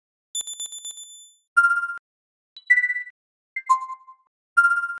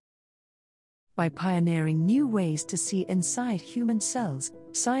By pioneering new ways to see inside human cells,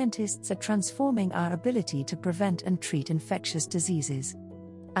 scientists are transforming our ability to prevent and treat infectious diseases.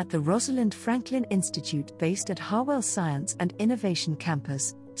 At the Rosalind Franklin Institute based at Harwell Science and Innovation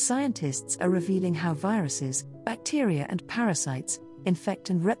Campus, scientists are revealing how viruses, bacteria and parasites infect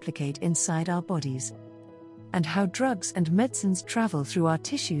and replicate inside our bodies, and how drugs and medicines travel through our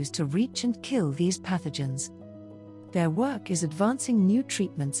tissues to reach and kill these pathogens. Their work is advancing new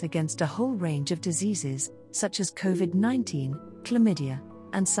treatments against a whole range of diseases, such as COVID-19, chlamydia,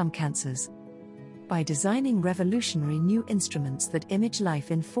 and some cancers. By designing revolutionary new instruments that image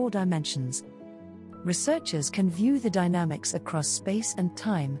life in 4 dimensions, researchers can view the dynamics across space and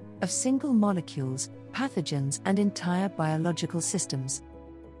time of single molecules, pathogens, and entire biological systems.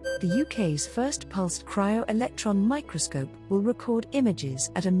 The UK's first pulsed cryo-electron microscope will record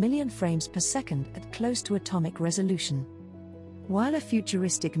images at 1 million frames per second at close to atomic resolution, while a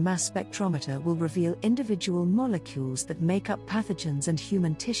futuristic mass spectrometer will reveal individual molecules that make up pathogens and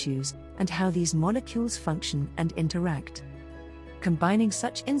human tissues, and how these molecules function and interact. Combining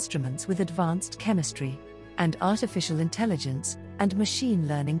such instruments with advanced chemistry, and artificial intelligence, and machine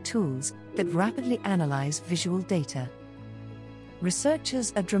learning tools that rapidly analyze visual data,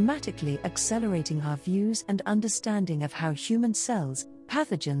 researchers are dramatically accelerating our views and understanding of how human cells,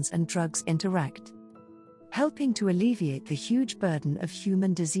 pathogens, and drugs interact, helping to alleviate the huge burden of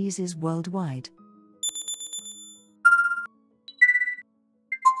human diseases worldwide.